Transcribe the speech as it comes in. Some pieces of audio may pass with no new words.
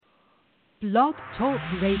Blog Talk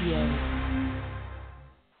Radio.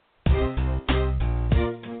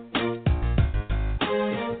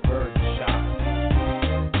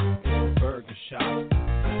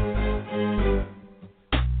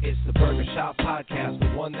 It's the Burger Shop Podcast, the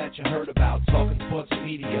one that you heard about. Talking sports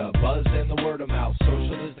media, buzz and the word of mouth.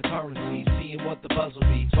 Social is the currency, seeing what the buzz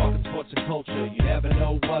will be. Talking sports and culture, you never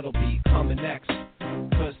know what'll be coming next.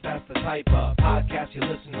 Cause that's the type of podcast you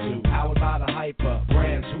listen to. Powered by the hyper,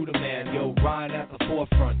 brands, who the man. Yo, Ryan at the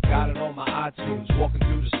forefront, got it on my iTunes. Walking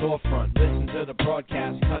through the storefront, listen to the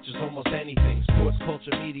broadcast. He touches almost anything. Sports,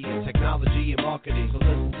 culture, media, technology, and marketing. So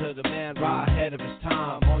listen to the man right ahead of his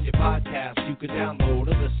time. On your podcast, you can download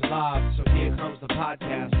or listen live. So here comes the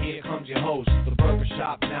podcast, here comes your host. The Burger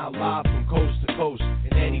Shop, now live from coast to coast.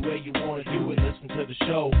 And any way you want to do it, listen to the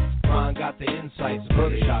show. Ryan got the insights, the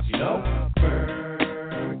Burger Shop, you know? Burger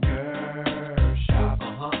Shop,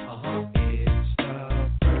 it's the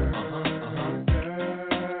Burger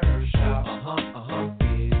Shop,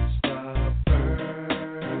 it's the Burger Shop, it's the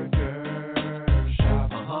Burger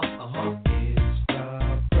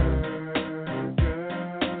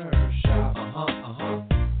Shop,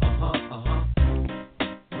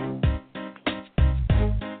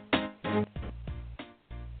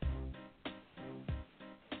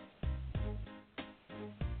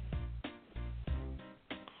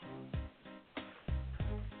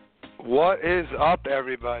 What is up,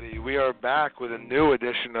 everybody? We are back with a new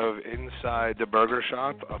edition of Inside the Burger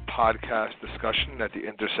Shop, a podcast discussion at the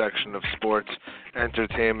intersection of sports,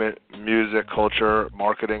 entertainment, music, culture,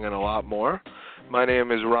 marketing, and a lot more. My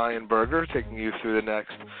name is Ryan Berger, taking you through the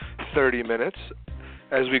next 30 minutes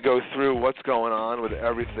as we go through what's going on with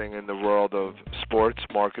everything in the world of sports,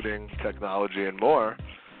 marketing, technology, and more.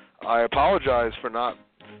 I apologize for not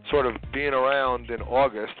sort of being around in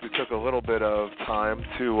August. We took a little bit of time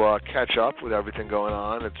to catch up with everything going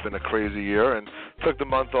on. It's been a crazy year, and took the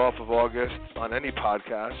month off of August on any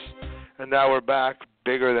podcasts. And now we're back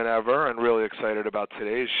bigger than ever and really excited about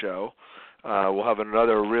today's show. We'll have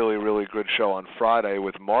another really, really good show on Friday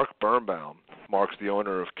with Mark Birnbaum. Mark's the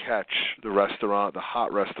owner of Catch, the restaurant, the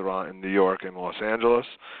hot restaurant in New York and Los Angeles,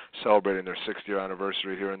 celebrating their 6th-year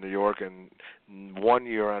anniversary here in New York and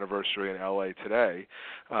 1-year anniversary in L.A. today.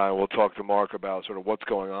 We'll talk to Mark about sort of what's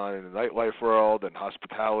going on in the nightlife world and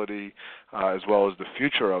hospitality, as well as the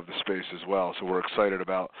future of the space as well. So we're excited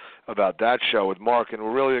about that show with Mark, and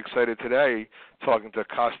we're really excited today talking to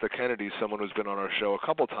Kostya Kennedy, someone who's been on our show a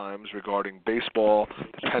couple times regarding baseball,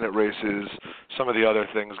 the pennant races, some of the other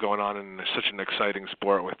things going on in such an exciting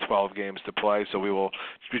sport with 12 games to play. So we will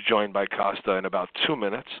be joined by Kostya in about 2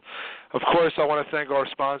 minutes. Of course, I want to thank our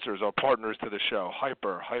sponsors, our partners to the show,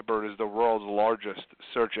 Hyper. Hyper is the world's largest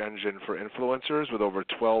search engine for influencers with over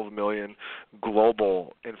 12 million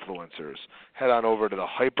global influencers. Head on over to the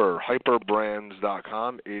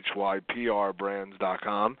hyperbrands.com, Hypr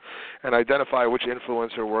brands.com, and identify which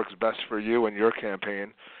influencer works best for you and your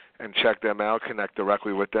campaign, and check them out, connect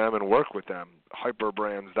directly with them, and work with them.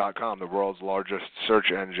 Hyperbrands.com, the world's largest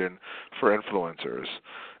search engine for influencers.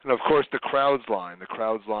 And, of course, the Crowdsline,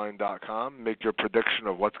 thecrowdsline.com. Make your prediction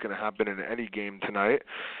of what's going to happen in any game tonight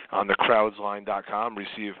on thecrowdsline.com.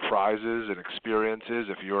 Receive prizes and experiences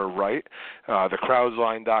if you're right.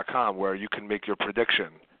 Thecrowdsline.com, where you can make your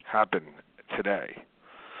prediction happen today.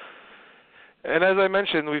 And as I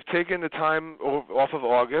mentioned, we've taken the time off of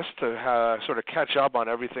August to sort of catch up on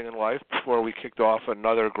everything in life before we kicked off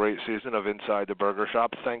another great season of Inside the Burger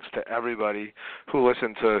Shop. Thanks to everybody who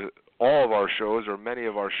listened to all of our shows or many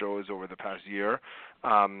of our shows over the past year.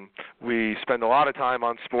 We spend a lot of time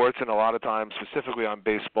on sports and a lot of time specifically on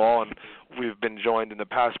baseball, and we've been joined in the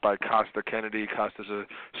past by Kostya Kennedy. Kostya's a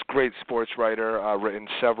great sports writer, written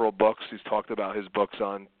several books. He's talked about his books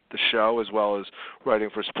on the show as well as writing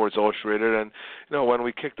for Sports Illustrated. And when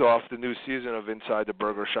we kicked off the new season of Inside the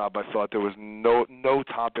Burger Shop, I thought there was no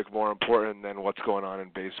topic more important than what's going on in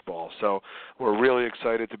baseball. So we're really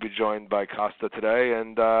excited to be joined by Kostya today,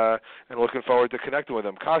 and looking forward to connecting with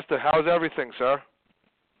him. Kostya, how's everything, sir?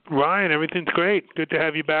 Ryan, everything's great. Good to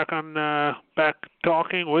have you back back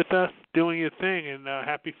talking with us, doing your thing, and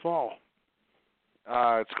happy fall.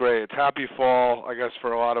 It's great. It's happy fall, I guess,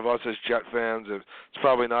 for a lot of us as Jet fans. It's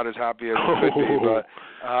probably not as happy as it could be, but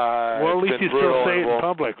well, at least you still say it in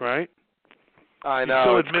public, right? I know. You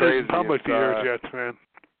still it's admit crazy. it in public that you're a Jets fan.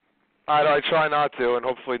 I try not to, and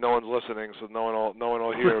hopefully no one's listening, so no one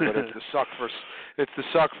will hear. But it's the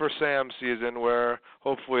suck for Sam season, where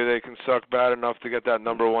hopefully they can suck bad enough to get that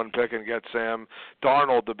number 1 pick and get Sam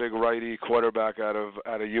Darnold, the big righty quarterback out of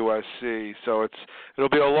USC. So it'll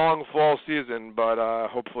be a long fall season, but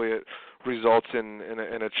hopefully it results in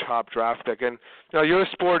a top draft pick. And your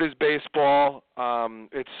sport is baseball.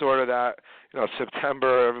 It's sort of that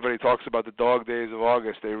September. Everybody talks about the dog days of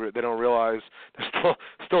August. They don't realize there's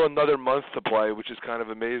still another month to play, which is kind of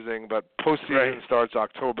amazing. But postseason starts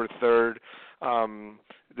October 3rd.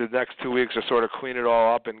 The next 2 weeks are sort of clean it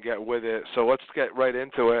all up and get with it. So let's get right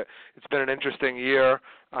into it. It's been an interesting year.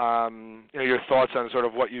 Your thoughts on sort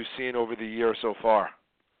of what you've seen over the year so far.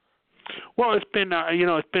 Well, it's been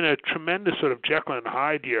it's been a tremendous sort of Jekyll and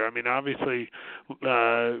Hyde year. I mean, obviously,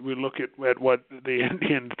 we look at what the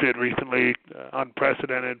Indians did recently,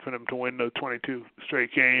 unprecedented for them to win those 22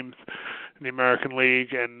 straight games in the American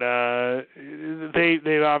League, and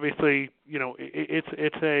they've obviously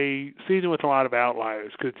it's a season with a lot of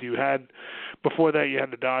outliers because before that you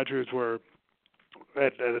had the Dodgers were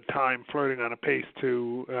at a time flirting on a pace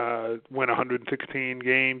to win 116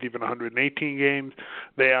 games, even 118 games.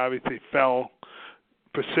 They obviously fell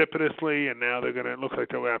precipitously, and now they're going to look like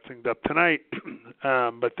they're wrapping things up tonight.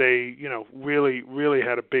 But they, really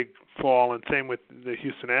had a big fall, and same with the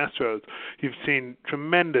Houston Astros. You've seen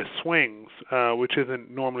tremendous swings, which isn't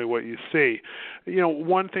normally what you see.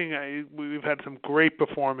 One thing, we've had some great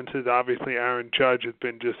performances. Obviously, Aaron Judge has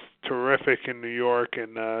been just terrific in New York,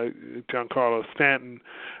 and Giancarlo Stanton,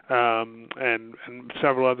 and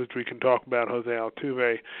several others we can talk about, Jose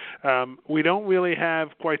Altuve. We don't really have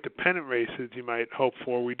quite the pennant races you might hope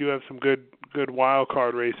for. We do have some good wild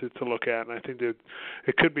card races to look at, and I think that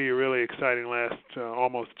it could be a really exciting last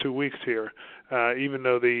almost 2 weeks here, even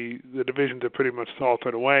though the divisions are pretty much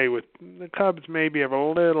salted away, with the Cubs maybe have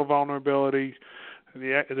a little vulnerability.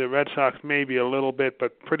 The Red Sox maybe a little bit,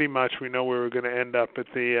 but pretty much we know where we're going to end up at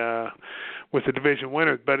with the division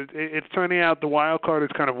winners. But it's turning out the wild card is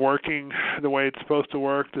kind of working the way it's supposed to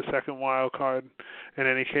work, the second wild card in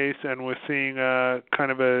any case, and we're seeing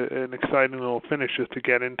kind of an exciting little finish just to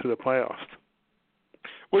get into the playoffs.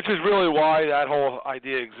 Which is really why that whole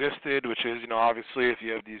idea existed, which is, obviously if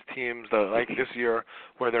you have these teams that, like this year,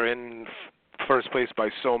 where they're in first place by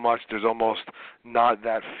so much, there's almost not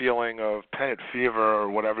that feeling of pennant fever or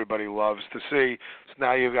what everybody loves to see. So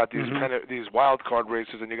now you've got these these wild card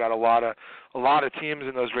races, and you got a lot of teams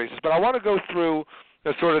in those races. But I want to go through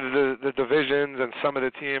sort of the divisions and some of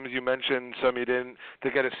the teams you mentioned, some you didn't,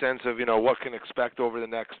 to get a sense of what can expect over the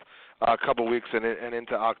next couple weeks and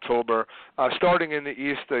into October. Starting in the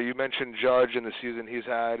East, you mentioned Judge and the season he's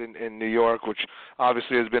had in New York, which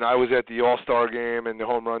obviously has been. I was at the All-Star game and the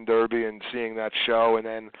Home Run Derby and seeing that show, and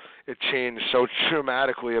then it changed so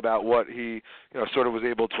dramatically about what he sort of was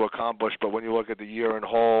able to accomplish. But when you look at the year in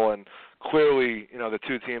whole, and clearly the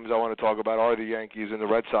two teams I want to talk about are the Yankees and the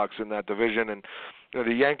Red Sox in that division. And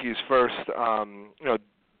the Yankees first,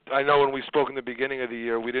 I know when we spoke in the beginning of the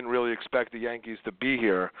year, we didn't really expect the Yankees to be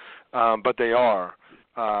here, but they are.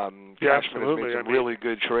 Cashman has made some really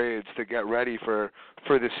good trades to get ready for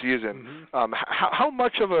this season. Mm-hmm. How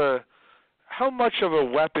much of a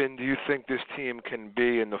weapon do you think this team can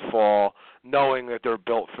be in the fall, knowing that they're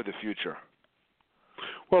built for the future?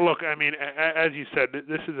 Well, look, I mean, as you said,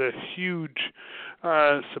 this is a huge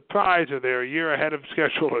surprise, or they're a year ahead of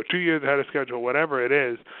schedule or 2 years ahead of schedule, whatever it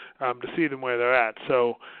is, to see them where they're at.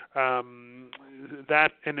 So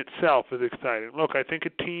that in itself is exciting. Look, I think a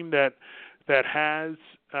team that has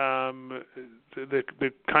the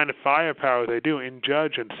kind of firepower they do in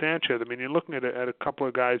Judge and Sanchez. I mean, you're looking at a couple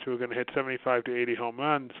of guys who are going to hit 75 to 80 home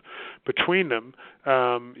runs between them.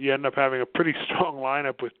 You end up having a pretty strong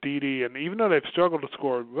lineup with Didi, and even though they've struggled to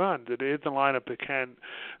score runs, it is a lineup that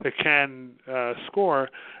can score.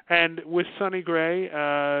 And with Sonny Gray,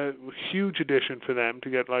 huge addition for them to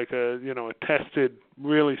get like a tested,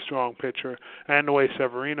 really strong pitcher, and the way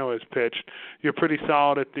Severino has pitched, you're pretty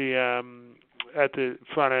solid at the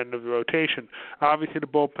front end of the rotation. Obviously, the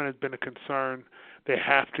bullpen has been a concern. They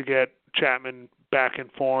have to get Chapman back in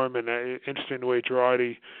form, and interesting the way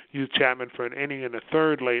Girardi used Chapman for an inning and a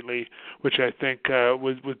third lately, which I think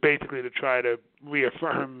was basically to try to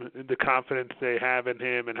reaffirm the confidence they have in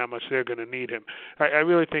him and how much they're going to need him. I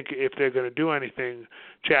really think if they're going to do anything,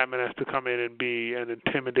 Chapman has to come in and be an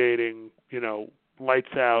intimidating,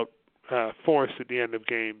 lights out force at the end of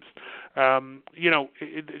games. Anything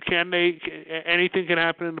can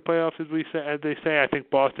happen in the playoffs, as they say. I think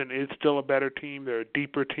Boston is still a better team. They're a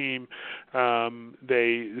deeper team.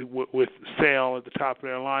 With Sale at the top of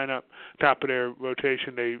their lineup, top of their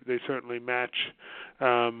rotation, they certainly match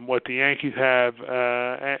what the Yankees have.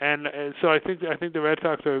 And so I think the Red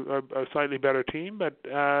Sox are a slightly better team. But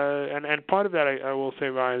and part of that, I will say,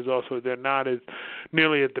 Ryan, is also they're not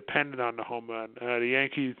nearly as dependent on the home run. The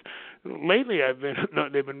Yankees lately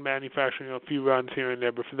they've been manufacturing a few runs here and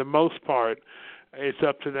there, but for the most part, it's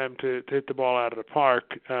up to them to hit the ball out of the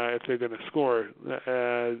park if they're going to score,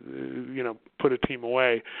 put a team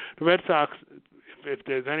away. The Red Sox, if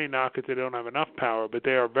there's any knock, is they don't have enough power, but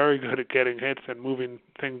they are very good at getting hits and moving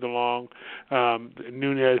things along.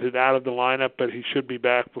 Nunez is out of the lineup, but he should be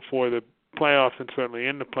back before the playoffs, and certainly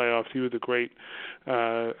in the playoffs. He was a great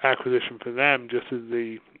acquisition for them, just as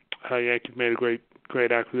the Yankees made a great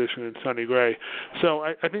acquisition in Sonny Gray. So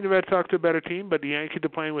I think the Red Sox are a better team, but the Yankees are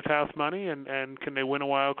playing with house money, and can they win a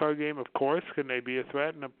wild card game? Of course. Can they be a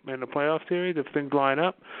threat in the playoff series if things line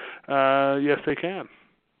up? Yes, they can.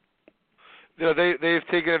 They've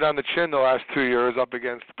taken it on the chin the last 2 years up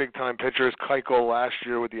against big-time pitchers. Keuchel last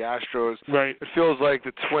year with the Astros. Right. It feels like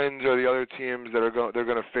the Twins or the other teams that they're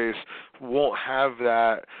going to face won't have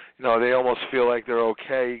that. They almost feel like they're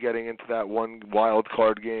okay getting into that one wild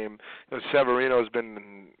card game. Severino's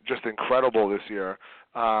been just incredible this year.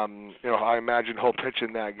 I imagine he'll pitch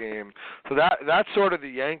in that game. So that's sort of the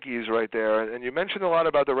Yankees right there. And you mentioned a lot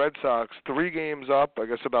about the Red Sox. 3 games up, I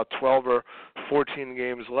guess about 12 or 14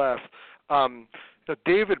 games left.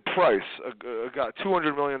 David Price got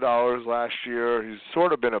 $200 million last year. He's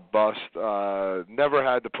sort of been a bust. Never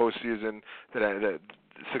had the postseason that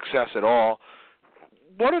success at all.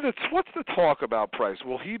 What's the talk about Price?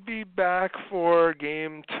 Will he be back for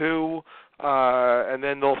Game 2, and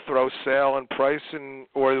then they'll throw Sale and Price,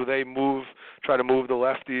 or will they try to move the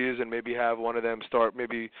lefties and maybe have one of them start?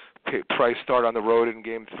 Maybe Price start on the road in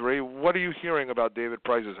Game 3. What are you hearing about David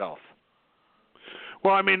Price's health?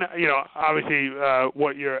 Well, I mean, obviously,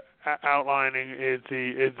 what you're outlining is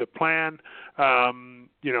the plan.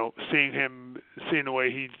 Seeing the way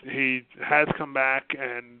he has come back,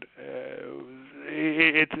 and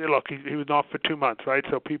he was off for 2 months, right?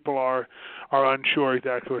 So people are unsure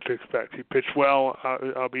exactly what to expect. He pitched well,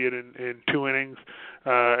 albeit in 2 innings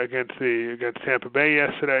against Tampa Bay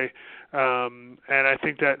yesterday. And I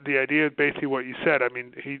think that the idea is basically what you said. I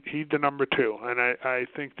mean, he's the number 2, and I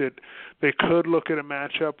think that they could look at a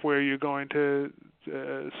matchup where you're going to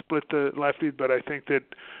split the lefties, but I think that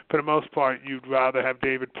for the most part you'd rather have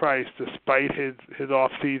David Price, despite his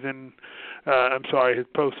postseason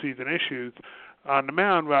issues, on the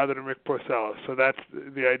mound rather than Rick Porcello. So that's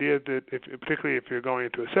the idea, that particularly if you're going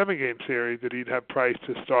into a 7-game series, that he'd have Price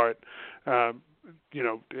to start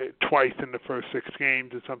twice in the first 6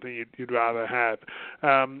 games is something you'd rather have.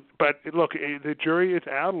 But look, the jury is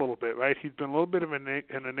out a little bit, right? He's been a little bit of an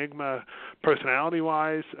enigma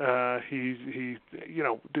personality-wise. He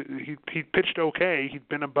pitched okay. He's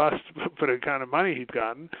been a bust for the kind of money he's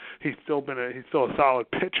gotten. He's still a solid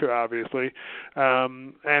pitcher, obviously.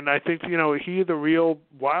 And I think he's the real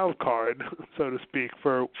wild card, so to speak,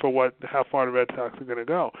 for how far the Red Sox are going to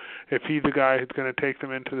go. If he's the guy who's going to take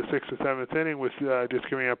them into the 6th or 7th inning with just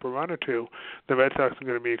giving up a run or 2, the Red Sox are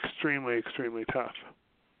going to be extremely, extremely tough.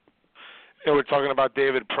 We're talking about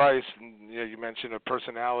David Price, and you mentioned a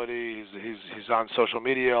personality. He's on social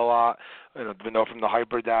media a lot. We know from the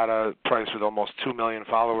hyper data, Price with almost 2 million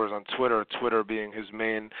followers on Twitter being his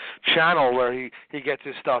main channel where he gets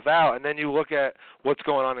his stuff out. And then you look at what's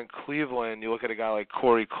going on in Cleveland. You look at a guy like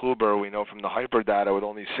Corey Kluber, we know from the hyper data, with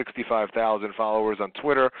only 65,000 followers on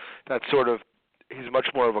Twitter. He's much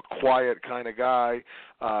more of a quiet kind of guy.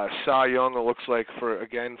 Cy Young, it looks like, for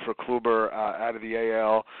Kluber out of the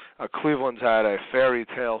AL. Cleveland's had a fairy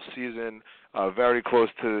tale season, very close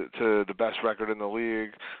to the best record in the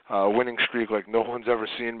league, winning streak like no one's ever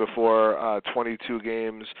seen before, 22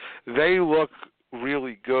 games. They look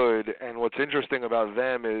really good, and what's interesting about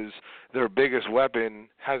them is their biggest weapon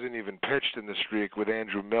hasn't even pitched in the streak with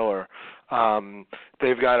Andrew Miller.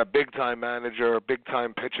 They've got a big-time manager,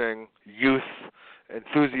 big-time pitching, youth,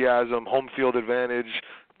 enthusiasm, home field advantage.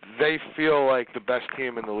 They feel like the best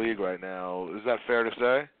team in the league right now. Is that fair to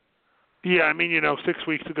say? Yeah, I mean, 6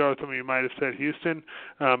 weeks ago, some of you might have said Houston,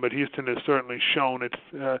 but Houston has certainly shown its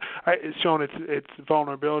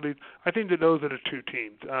vulnerabilities. I think that those are the 2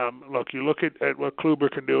 teams. You look at what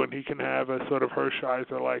Kluber can do, and he can have a sort of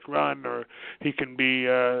Hershiser-like run, or he can be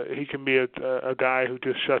a guy who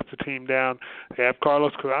just shuts the team down. They have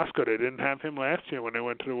Carlos Carrasco. They didn't have him last year when they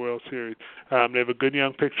went to the World Series. They have a good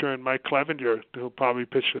young pitcher in Mike Clevenger, who'll probably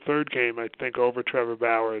pitch the 3rd game, I think, over Trevor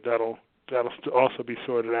Bauer. That'll also be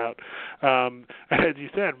sorted out. As you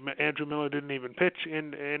said, Andrew Miller didn't even pitch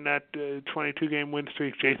in that 22-game win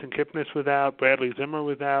streak. Jason Kipnis was out. Bradley Zimmer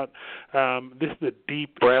was out. This is a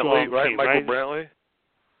deep, Brantley, strong right? team, Michael right? Brantley?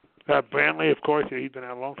 Brantley, of course, he's been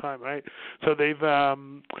out a long time, right? So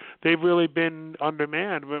they've really been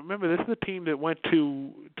undermanned. But remember, this is a team that went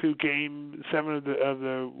to Game 7 of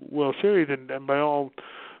the World Series, and by all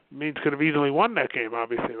Means could have easily won that game,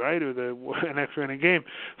 obviously, right? It was an extra inning game.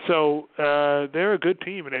 So they're a good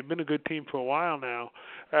team, and they've been a good team for a while now.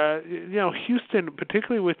 Houston,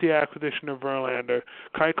 particularly with the acquisition of Verlander,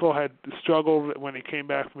 Keuchel had struggled when he came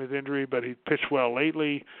back from his injury, but he pitched well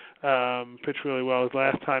lately, pitched really well his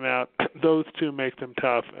last time out. Those two make them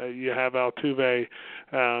tough. You have Altuve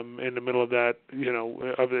in the middle of that,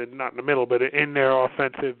 not in the middle, but in their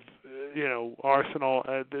offensive arsenal.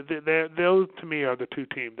 Those to me are the two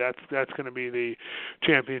teams. That's going to be the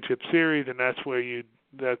championship series, and that's where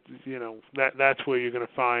that's where you're going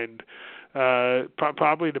to find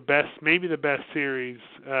probably the best, maybe the best series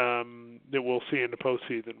that we'll see in the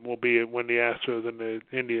postseason will be when the Astros and the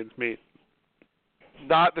Indians meet.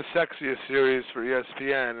 Not the sexiest series for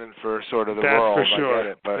ESPN and for sort of the That's world. For sure. I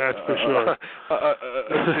get it, but that's for sure.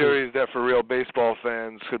 A series that for real baseball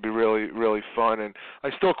fans could be really, really fun. And I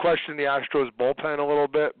still question the Astros bullpen a little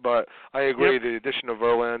bit, but I agree. Yep. The addition of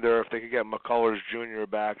Verlander, if they could get McCullers Jr.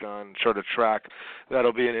 back on sort of track,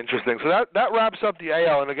 that'll be an interesting. So that wraps up the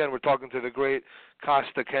AL. And again, we're talking to the great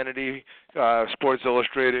Kostya Kennedy, Sports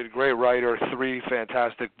Illustrated, great writer, 3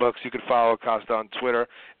 fantastic books. You can follow Kostya on Twitter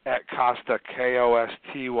at Kostya,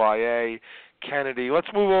 Kostya Kennedy. Let's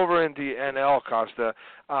move over into the NL, Kostya.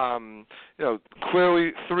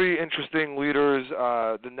 Clearly 3 interesting leaders.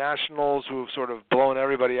 The Nationals, who have sort of blown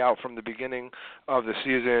everybody out from the beginning of the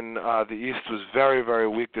season. The East was very, very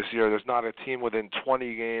weak this year. There's not a team within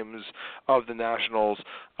 20 games of the Nationals.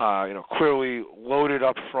 Clearly loaded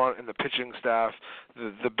up front in the pitching staff.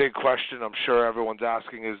 The big question I'm sure everyone's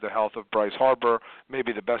asking is the health of Bryce Harper,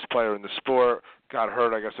 maybe the best player in the sport. Got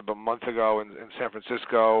hurt, I guess, about a month ago in San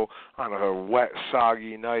Francisco on a wet,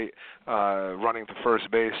 soggy night running to first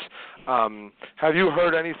base. Have you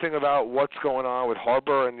heard anything about what's going on with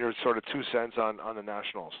Harper and your sort of 2 cents on the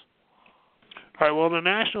Nationals? All right. Well, the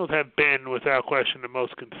Nationals have been, without question, the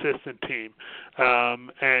most consistent team,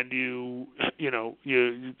 and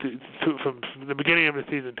from the beginning of the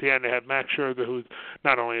season to the end, they have Max Scherzer, who's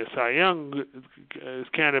not only a Cy Young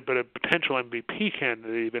candidate but a potential MVP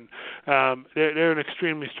candidate. Even they're an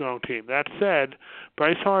extremely strong team. That said,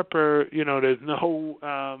 Bryce Harper, there's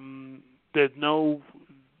no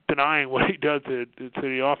denying what he does to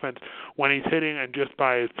the offense when he's hitting and just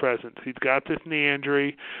by his presence. He's got this knee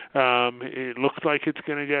injury. It looks like it's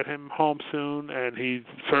going to get him home soon, and he's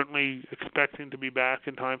certainly expecting to be back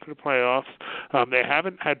in time for the playoffs. They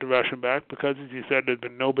haven't had to rush him back because, as you said, there's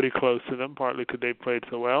been nobody close to them, partly because they've played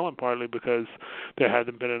so well and partly because there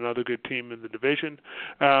hasn't been another good team in the division.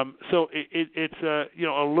 So it's a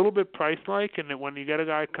little bit Price-like, and that when you get a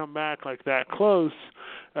guy come back like that close,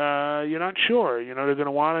 you're not sure. They're going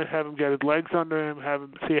to want to have him get his legs under him, have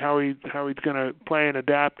him see how he's going to play and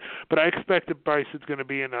adapt. But I expect that Bryce is going to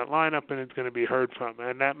be in that lineup and it's going to be heard from,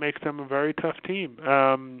 and that makes them a very tough team.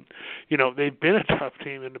 They've been a tough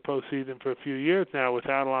team in the postseason for a few years now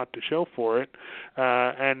without a lot to show for it,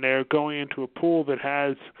 and they're going into a pool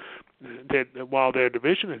that while their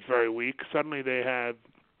division is very weak, suddenly they have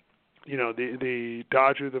the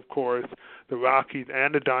Dodgers, of course, the Rockies,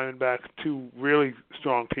 and the Diamondbacks, 2 really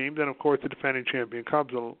strong teams, and of course the defending champion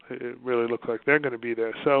Cubs. It really looks like they're going to be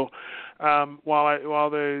there. So while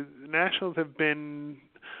the Nationals have been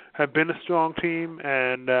a strong team,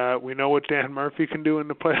 and we know what Dan Murphy can do in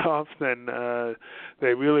the playoffs, and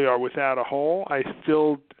they really are without a hole.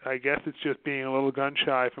 I guess it's just being a little gun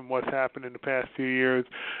shy from what's happened in the past few years,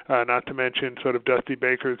 not to mention sort of Dusty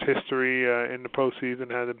Baker's history in the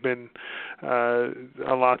postseason hasn't been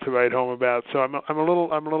a lot to write home about. So I'm a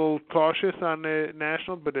little cautious on the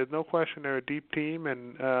Nationals, but there's no question they're a deep team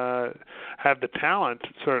and have the talent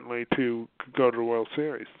certainly to go to the World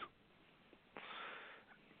Series.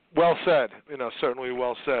 Well said. Certainly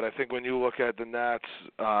well said. I think when you look at the Nats,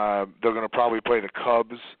 they're going to probably play the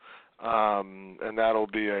Cubs, and that'll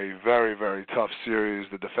be a very, very tough series.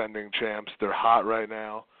 The defending champs, they're hot right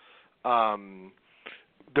now.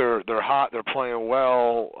 They're hot. They're playing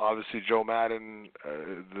well. Obviously, Joe Madden,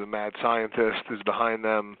 the mad scientist, is behind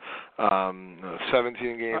them.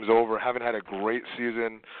 17 games over. Haven't had a great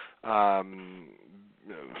season.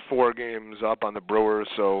 4 games up on the Brewers,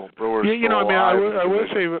 so Brewers. I would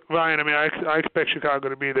say, Ryan. I expect Chicago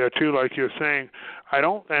to be there too, like you're saying.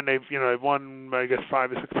 And they've won, I guess,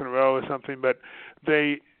 5 or 6 in a row or something. But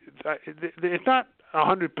it's not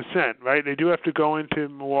 100%, right? They do have to go into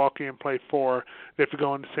Milwaukee and play 4. They have to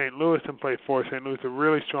go into St. Louis and play 4. St. Louis is a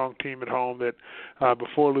really strong team at home that,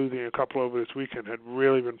 before losing a couple over this weekend, had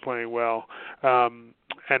really been playing well. And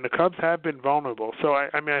the Cubs have been vulnerable. So I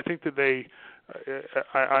think that they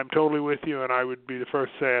I'm totally with you, and I would be the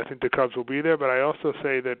first to say I think the Cubs will be there. But I also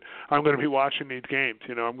say that I'm going to be watching these games.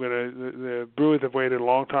 The Brewers have waited a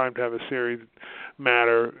long time to have a series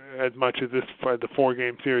matter as much as the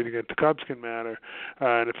 4-game series against the Cubs can matter.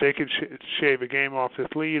 And if they could shave a game off this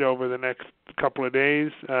lead over the next couple of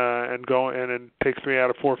days and then take 3 out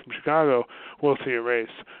of 4 from Chicago, we'll see a race.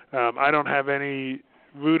 I don't have any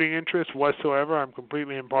rooting interest whatsoever. I'm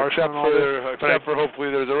completely impartial on all this. Except for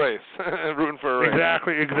hopefully there's a race. Rooting for a race.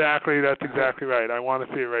 Exactly. That's exactly right. I want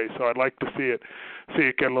to see a race, so I'd like to see it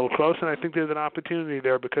get a little close, and I think there's an opportunity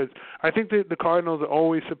there because I think the Cardinals are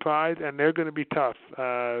always surprised, and they're going to be tough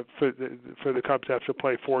for the Cubs to have to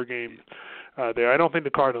play 4 games there. I don't think the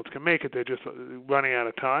Cardinals can make it. They're just running out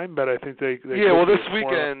of time, but I think they well, this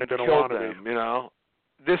weekend killed them,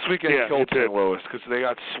 This weekend killed St. Louis because they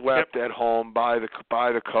got swept at home by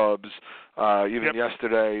the Cubs. Even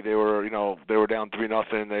yesterday, they were down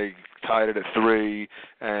 3-0. They tied it at 3,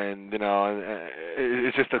 and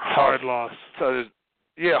it's just a hard loss. So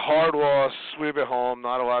hard loss. Sweep at home.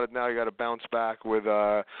 Not a lot of now. You got to bounce back with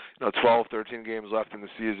 12, 13 games left in the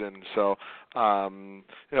season. So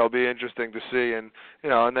it'll be interesting to see. And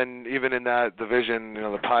and then even in that division,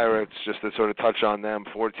 the Pirates, just to sort of touch on them,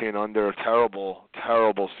 14 under, a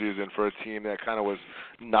terrible season for a team that kind of was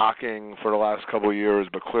knocking for the last couple of years,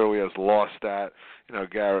 but clearly has lost that.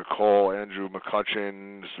 Garrett Cole, Andrew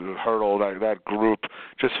McCutcheon, Hurdle, that group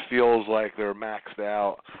just feels like they're maxed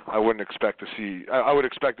out. I would expect to see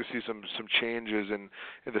some changes in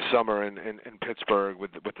the summer in Pittsburgh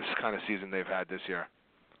with this kind of season they've had this year.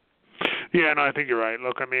 Yeah, no, I think you're right.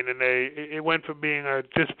 Look, I mean, and it went from being a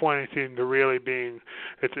disappointing season to really being,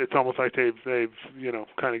 it's almost like they've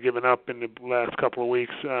kind of given up in the last couple of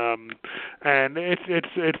weeks, and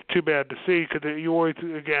it's too bad to see because you always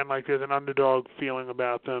again like there's an underdog feeling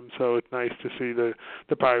about them, so it's nice to see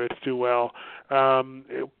the Pirates do well.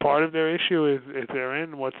 Part of their issue is they're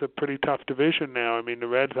in what's a pretty tough division now. I mean, the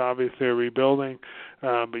Reds obviously are rebuilding,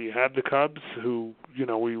 but you have the Cubs who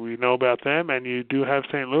we know about them, and you do have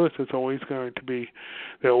St. Louis.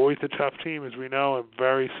 They're always a tough team, as we know, a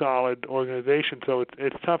very solid organization. So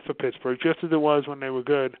it's tough for Pittsburgh, just as it was when they were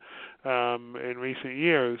good in recent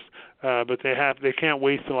years. But they can't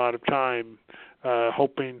waste a lot of time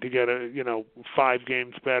hoping to get 5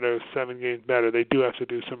 games better, 7 games better. They do have to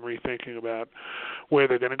do some rethinking about where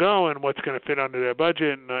they're going to go and what's going to fit under their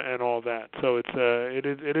budget and all that. So it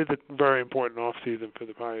is a very important off season for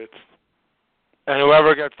the Pirates. And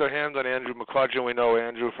whoever gets their hands on Andrew McCutcheon, we know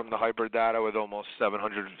Andrew from the Hyper Data with almost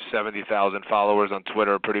 770,000 followers on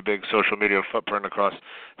Twitter, a pretty big social media footprint across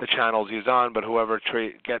the channels he's on. But whoever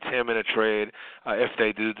gets him in a trade, if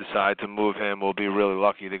they do decide to move him, will be really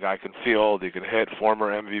lucky. The guy can field, he can hit, former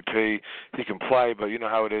MVP, he can play. But you know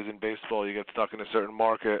how it is in baseball. You get stuck in a certain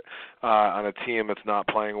market on a team that's not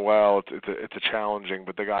playing well. It's a challenging,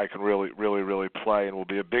 but the guy can really, really, really play and will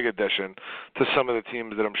be a big addition to some of the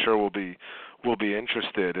teams that I'm sure will be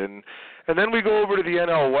interested. And then we go over to the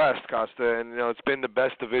NL West, Costa, and it's been the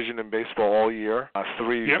best division in baseball all year.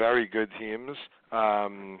 3 very good teams.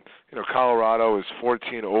 Colorado is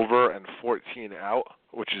 14 over and 14 out,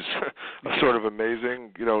 which is sort of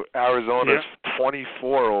amazing. Arizona is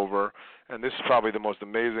 24 over, and this is probably the most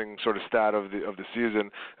amazing sort of stat of the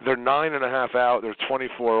season. They're 9.5 out, they're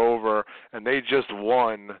 24 over, and they just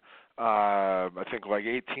won I think like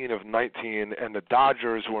 18 of 19, and the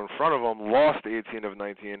Dodgers, who were in front of them, lost 18 of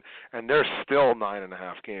 19, and they're still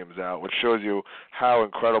 9.5 games out, which shows you how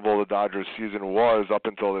incredible the Dodgers season was up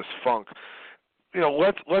until this funk.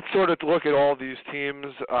 Let's sort of look at all these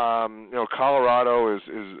teams. Colorado is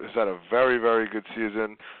had a very, very good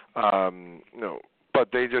season. But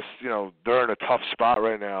they just they're in a tough spot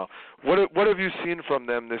right now. What have you seen from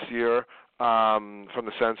them this year? From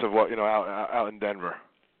the sense of what out in Denver.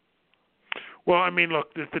 Well, I mean,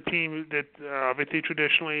 look, it's the team that obviously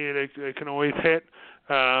traditionally they can always hit.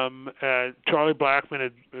 Charlie Blackmon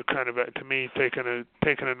had kind of, to me,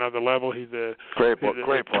 taken another level. He's a great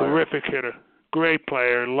player. Terrific hitter, great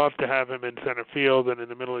player. Love to have him in center field and in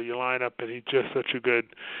the middle of your lineup. And he's just such a good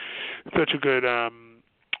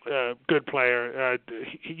player.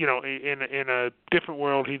 In a different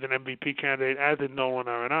world, he's an MVP candidate, as is Nolan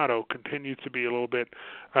Arenado. Continues to be a little bit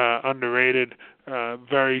underrated.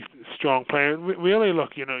 Very strong player. Really,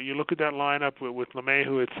 look, you look at that lineup with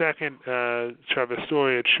LeMahieu at second, Trevor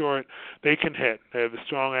Story at short. They can hit. They have a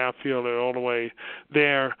strong outfielder all the way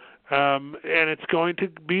there. And it's going to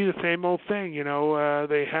be the same old thing,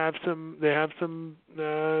 They have some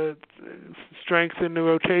strength in the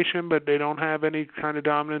rotation, but they don't have any kind of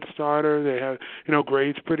dominant starter. They have,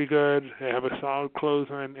 Gray's pretty good. They have a solid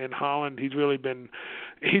closer in Holland. He's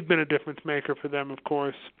been a difference maker for them, of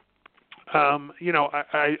course.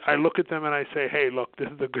 I look at them and I say, hey, look, this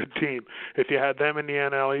is a good team. If you had them in the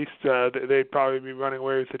NL East, they'd probably be running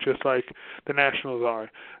away with it just like the Nationals are.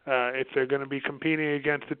 If they're going to be competing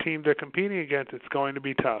against the team they're competing against, it's going to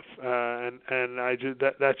be tough.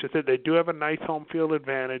 That's just it. They do have a nice home field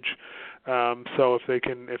advantage. So if they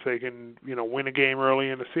can, win a game early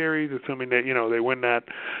in the series, assuming that they win that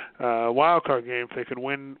wild card game, if they could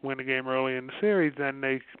win a game early in the series, then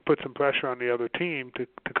they put some pressure on the other team to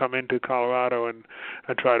come into Colorado and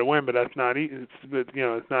try to win. But that's not easy.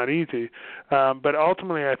 It's not easy. But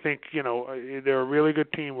ultimately, I think they're a really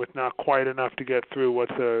good team with not quite enough to get through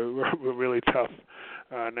what's a really tough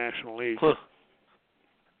National League. Huh.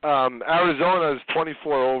 Arizona is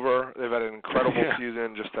 24 over. They've had an incredible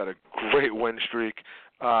season, just had a great win streak.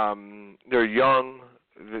 They're young.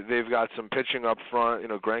 They've got some pitching up front.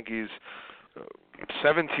 Greinke's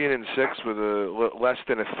 17-6 with a less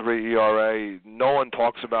than a 3 ERA. No one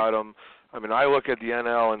talks about him. I mean, I look at the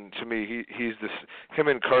NL, and to me, him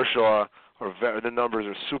and Kershaw, the numbers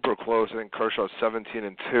are super close. I think Kershaw's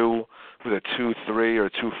 17-2 with a 2.3 or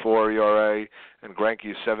 2.4 ERA, and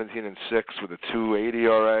Greinke's 17-6 with a 2.8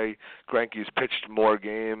 ERA. Greinke's pitched more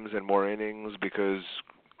games and more innings because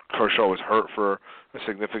Kershaw was hurt for a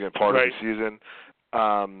significant part of the season.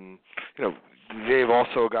 They've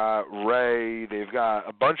also got Ray. They've got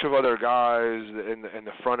a bunch of other guys in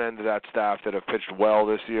the front end of that staff that have pitched well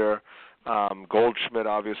this year. Goldschmidt,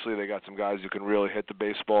 obviously, they got some guys who can really hit the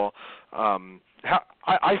baseball.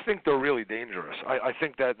 I think they're really dangerous. I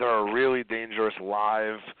think that they're a really dangerous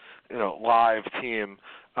live team,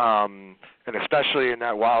 and especially in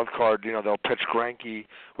that wild card, they'll pitch Greinke,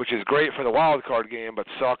 which is great for the wild card game, but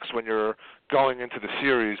sucks when you're going into the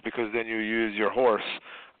series because then you use your horse.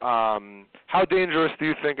 How dangerous do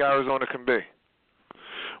you think Arizona can be?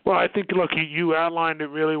 Well, I think, look, you outlined it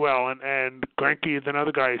really well, and Greinke is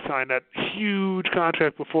another guy who signed that huge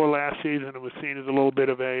contract before last season and was seen as a little bit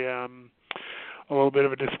of a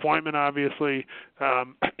disappointment. Obviously,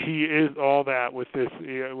 he is all that with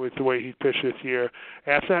the way he's pitched this year.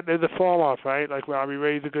 After that, there's a fall off, right? Like Robbie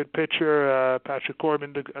Ray's a good pitcher, Patrick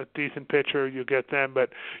Corbin's a decent pitcher. You get them, but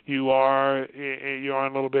you are in a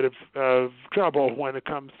little bit of trouble when it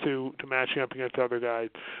comes to matching up against other guys.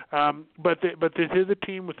 But this is a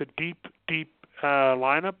team with a deep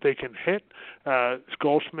lineup. They can hit.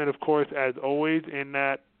 Goldschmidt, of course, as always, in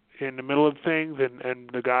the middle of things, and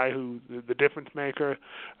the guy the difference maker.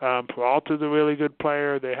 Peralta's a really good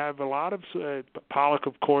player. They have a lot of Pollock,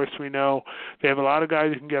 of course, we know. They have a lot of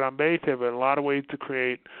guys who can get on base. They have a lot of ways to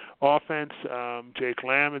create offense. Jake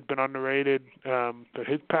Lamb has been underrated for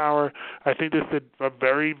his power. I think this is a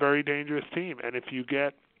very, very dangerous team, and if you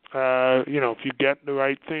get if you get the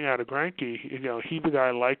right thing out of Greinke, he's a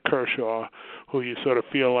guy like Kershaw who you sort of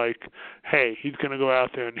feel like, hey, he's going to go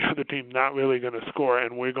out there and the other team's not really going to score,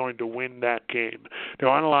 and we're going to win that game. There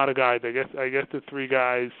aren't a lot of guys. I guess the three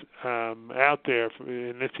guys out there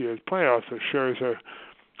in this year's playoffs are Scherzer,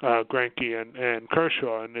 Greinke, and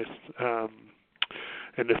Kershaw in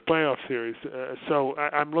this playoff series. So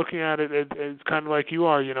I'm looking at it as kind of like you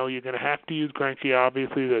are. You're going to have to use Greinke,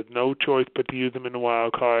 obviously. There's no choice but to use him in the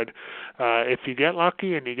wild card. If you get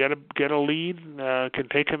lucky and you get a lead, can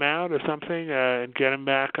take him out or something and get him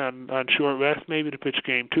back on short rest maybe to pitch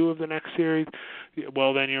game 2 of the next series,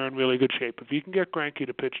 well, then you're in really good shape. If you can get Greinke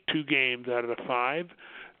to pitch 2 games out of the 5,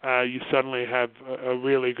 you suddenly have a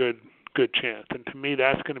really good chance, and to me,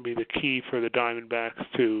 that's going to be the key for the Diamondbacks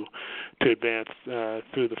to advance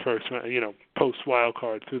through the first, post wild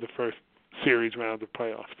card through the first series round of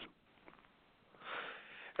playoffs.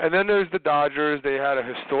 And then there's the Dodgers. They had a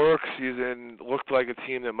historic season. Looked like a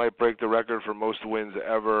team that might break the record for most wins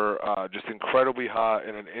ever. Just incredibly hot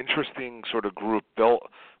and an interesting sort of group built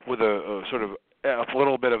with a sort of a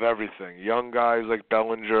little bit of everything. Young guys like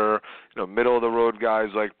Bellinger, middle of the road guys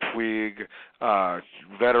like Puig,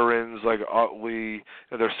 veterans like Utley.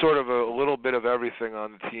 There's sort of a little bit of everything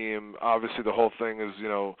on the team. Obviously, the whole thing is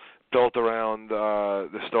built around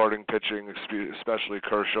the starting pitching, especially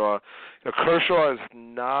Kershaw. Kershaw has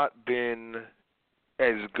not been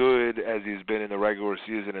as good as he's been in the regular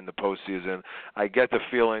season and the postseason. I get the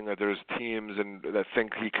feeling that there's teams that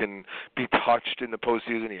think he can be touched in the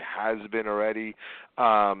postseason. He has been already.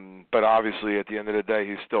 But obviously, at the end of the day,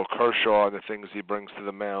 he's still Kershaw, and the things he brings to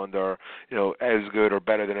the mound are, as good or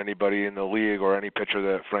better than anybody in the league or any pitcher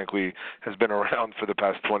that, frankly, has been around for the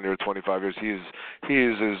past 20 or 25 years. He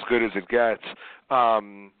is as good as it gets.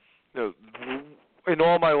 in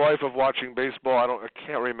all my life of watching baseball, I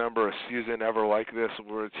can't remember a season ever like this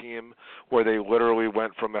where a team where they literally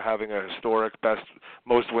went from having a historic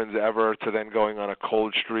most wins ever to then going on a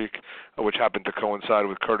cold streak, which happened to coincide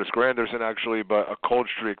with Curtis Granderson actually, but a cold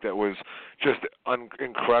streak that was just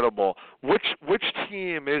incredible. Which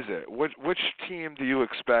team is it? Which team do you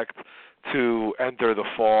expect to enter the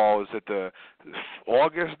fall? Is it the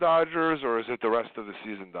August Dodgers or is it the rest of the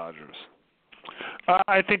season Dodgers?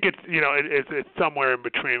 I think it's it's somewhere in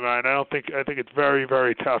between, Ryan. I think it's very,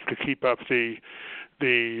 very tough to keep up the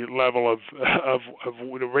level of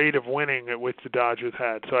the rate of winning at which the Dodgers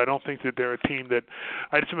had. So I don't think that they're a team that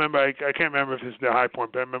I just remember. I can't remember if it's their high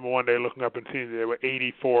point, but I remember one day looking up and seeing they were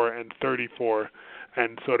 84-34.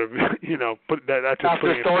 And sort of, put that just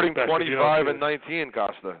after starting 25 and 19,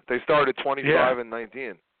 Costa. They started 25 and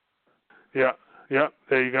 19. Yeah,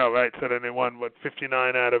 there you go. Right, so then they won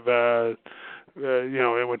 59 out of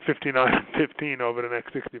it went 59-15 over the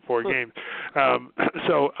next 64 games.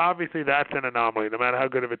 So obviously that's an anomaly, no matter how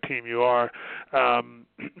good of a team you are.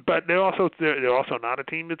 But they're also not a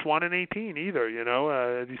team that's 1-18 either.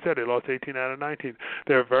 As you said, they lost 18 out of 19.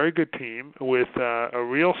 They're a very good team with a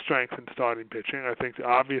real strength in starting pitching. I think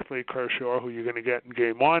obviously Kershaw, who you're going to get in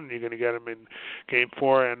Game 1, you're going to get him in Game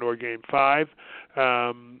 4 and or Game 5.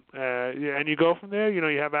 And you go from there.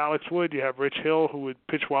 You have Alex Wood, you have Rich Hill, who would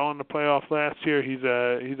pitch well in the playoffs last year. He's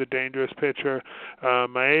a dangerous pitcher.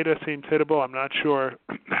 Maeda seems hittable. I'm not sure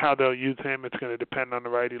how they'll use him. It's going to depend on the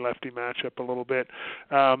righty-lefty matchup a little bit.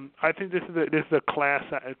 I think this is a class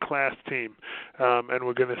team, and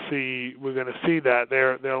we're going to see that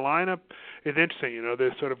their lineup is interesting.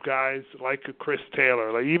 There's sort of guys like Chris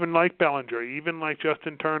Taylor, even like Bellinger, even like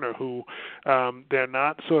Justin Turner, who they're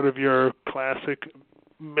not sort of your classic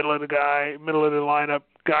middle of the lineup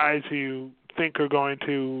guys who you think are going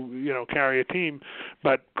to carry a team,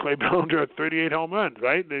 but Clay Bellinger had 38 home runs,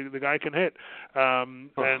 right? The guy can hit,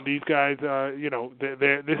 and these guys,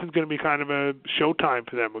 this is going to be kind of a showtime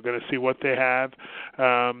for them. We're going to see what they have.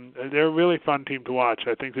 They're a really fun team to watch.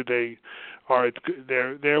 I think that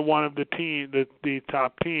they're one of the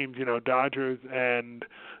top teams, Dodgers and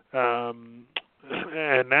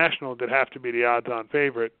National, that have to be the odds-on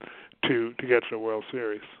favorite to get to the World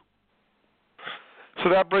Series. So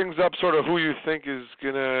that brings up sort of who you think is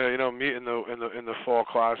gonna, meet in the Fall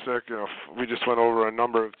Classic. We just went over a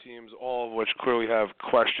number of teams, all of which clearly have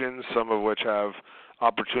questions, some of which have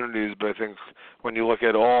opportunities. But I think when you look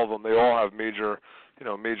at all of them, they all have major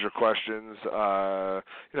questions.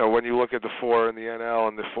 When you look at the 4 in the NL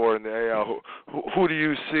and the 4 in the AL, who do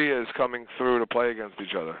you see as coming through to play against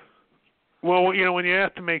each other? Well, when you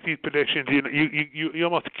have to make these predictions, you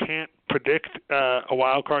almost can't predict a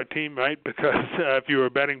wild card team, right? Because if you were a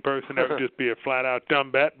betting person, that would just be a flat out dumb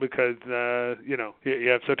bet because you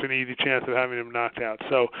have such an easy chance of having them knocked out.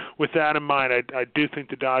 So with that in mind, I do think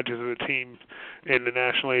the Dodgers are the team in the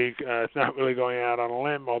National League. It's not really going out on a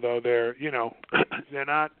limb, although they're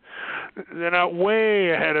not way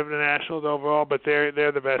ahead of the Nationals overall, but they're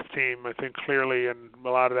the best team, I think, clearly, and a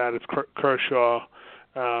lot of that is Kershaw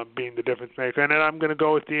being the difference maker. And then I'm going to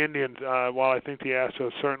go with the Indians. While I think the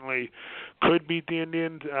Astros certainly could beat the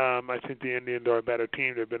Indians, I think the Indians are a better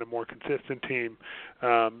team. They've been a more consistent team.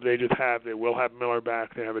 They will have Miller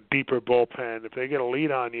back. They have a deeper bullpen. If they get a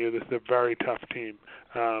lead on you, this is a very tough team,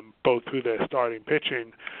 both through their starting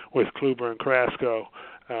pitching with Kluber and Carrasco,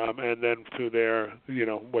 and then through their,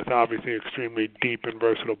 with obviously extremely deep and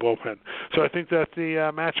versatile bullpen. So I think that's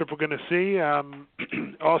the matchup we're going to see.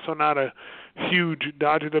 Also not a huge,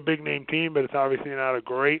 Dodgers are a big name team, but it's obviously not a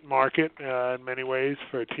great market in many ways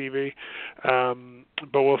for TV.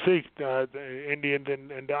 But we'll see. The Indians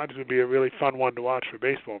and Dodgers would be a really fun one to watch for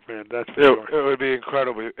baseball fans. That's for sure. It would be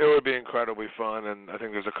incredibly fun, and I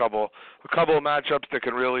think there's a couple of matchups that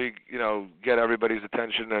can really, get everybody's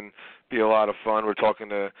attention and be a lot of fun. We're talking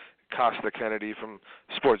to Costa Kennedy from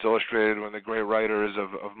Sports Illustrated, one of the great writers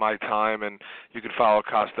of my time, and you can follow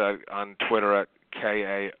Costa on Twitter at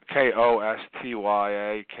Kostya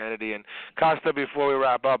Kennedy. And Costa, before we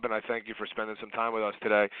wrap up, and I thank you for spending some time with us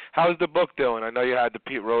today, how's the book doing? I know you had the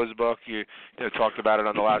Pete Rose book. You talked about it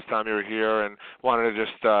on the last time you were here, and wanted to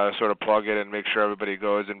just sort of plug it and make sure everybody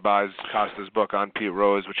goes and buys Costa's book on Pete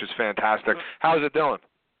Rose, which is fantastic. How's it doing?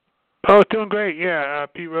 Oh, it's doing great. Yeah,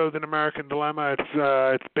 Pete Rose, An American Dilemma.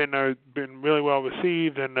 It's been really well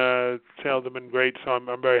received, and sales have been great. So I'm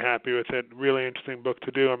very happy with it. Really interesting book to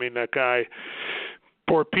do. I mean, that guy,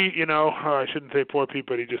 poor Pete. I shouldn't say poor Pete,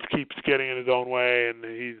 but he just keeps getting in his own way, and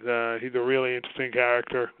he's a really interesting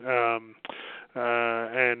character.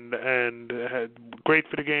 and great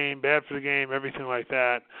for the game, bad for the game, everything like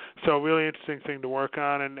that. So really interesting thing to work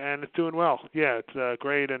on, and it's doing well. Yeah, it's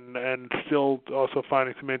great, and still also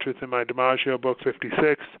finding some interest in my DiMaggio book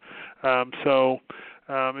 56. So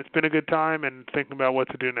it's been a good time, and thinking about what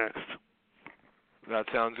to do next. That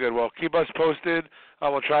sounds good. Well, keep us posted.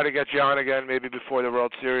 We'll try to get you on again maybe before the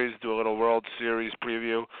World Series, do a little World Series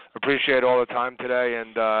preview. Appreciate all the time today,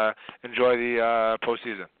 and enjoy the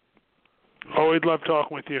postseason. Always love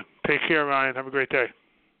talking with you. Take care, Ryan. Have a great day.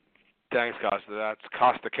 Thanks, Costa. That's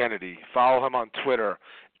Costa Kennedy. Follow him on Twitter,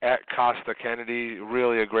 @Costa Kennedy.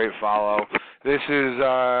 Really a great follow. This is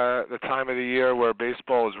the time of the year where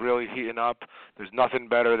baseball is really heating up. There's nothing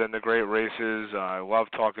better than the great races. I love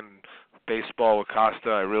talking baseball with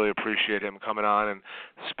Costa. I really appreciate him coming on, and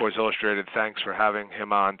Sports Illustrated, thanks for having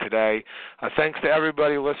him on today. Thanks to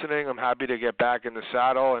everybody listening. I'm happy to get back in the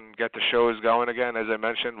saddle and get the shows going again. As I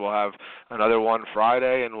mentioned, we'll have another one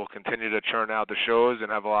Friday, and we'll continue to churn out the shows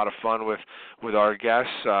and have a lot of fun with our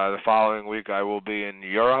guests. The following week I will be in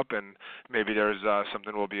Europe, and maybe there's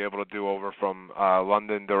something we'll be able to do over from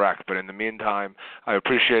London direct. But in the meantime, I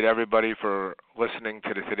appreciate everybody for listening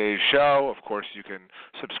to today's show. Of course, you can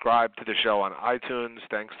subscribe to the show on iTunes.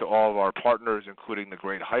 Thanks to all of our partners, including the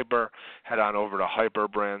great Hyper. Head on over to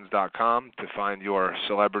hyperbrands.com to find your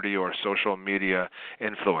celebrity or social media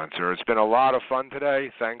influencer. It's been a lot of fun today.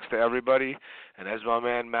 Thanks to everybody. And as my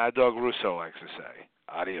man Mad Dog Russo likes to say,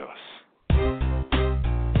 adios.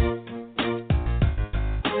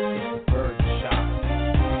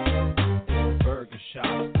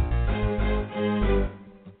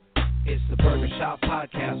 It's the Burger Shop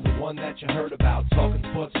Podcast, the one that you heard about. Talking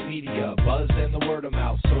sports media, buzz and the word of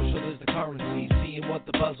mouth. Social is the currency, seeing what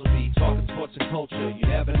the buzz will be. Talking sports and culture, you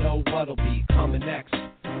never know what'll be coming next.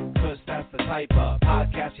 Cause that's the type of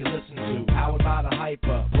podcast you listen to. Powered by the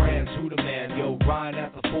Hyper, brands, who the man. Yo, Ryan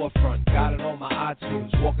at the forefront, got it on my iTunes.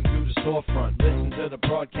 Walking through the storefront, listen to the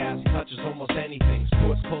broadcast. He touches almost anything.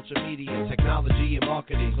 Sports, culture, media, technology, and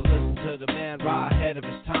marketing. So listen to the man right ahead of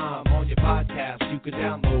his time. On your podcast, you can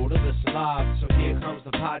download or listen live. So here comes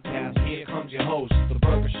the podcast, here comes your host. The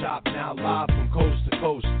Burger Shop, now live from coast to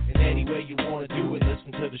coast. And any way you want to do it,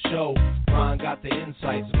 listen to the show. Ryan got the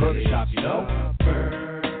insights, the Burger Shop, you know.